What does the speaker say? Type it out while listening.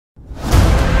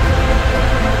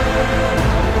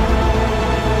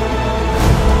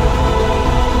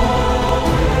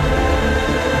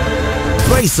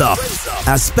Praise Up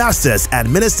as Pastors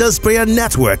and Ministers Prayer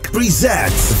Network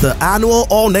presents the annual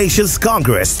All Nations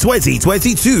Congress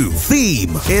 2022. Theme: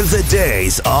 In the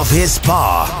Days of His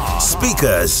Power.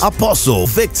 Speakers: Apostle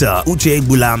Victor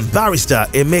Uchegbulam, Barrister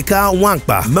Emeka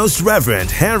Wankpa, Most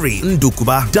Reverend Henry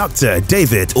Ndukuba, Dr.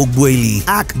 David Ogbueli,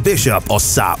 Archbishop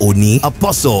Osa Oni,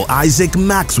 Apostle Isaac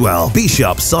Maxwell,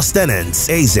 Bishop Sustenance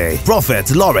Eze, Prophet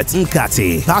Lauret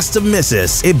Nkati, Pastor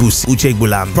Mrs. Ebus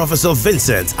Uchegbulam, Professor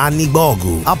Vincent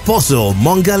Anibogu, Apostle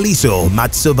Mongaliso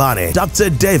Matsobane, Dr.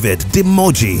 David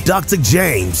Dimoji, Dr.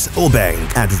 James Obeng,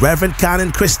 and Reverend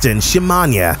Canon Christian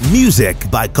Shimanya. Music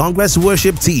by Congress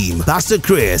Worship Team, Pastor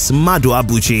Chris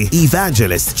Maduabuchi,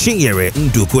 Evangelist Chinyere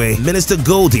Ndukwe, Minister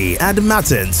Goldie, and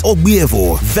Martins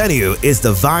Ogbievo. Venue is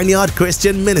the Vineyard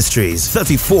Christian Ministries,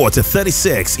 34 to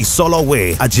 36 Isolo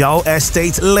Way, Ajao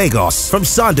Estate, Lagos, from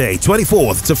Sunday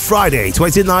 24th to Friday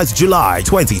 29th July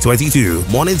 2022.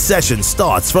 Morning session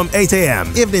starts from 8 a.m.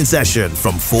 Evening session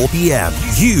from 4 p.m.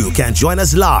 You can join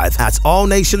us live at All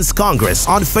Nations Congress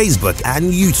on Facebook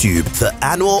and YouTube. The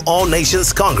annual All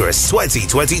Nations Congress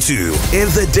 2022. In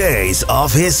the Days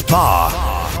of His Power.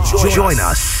 Join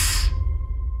us.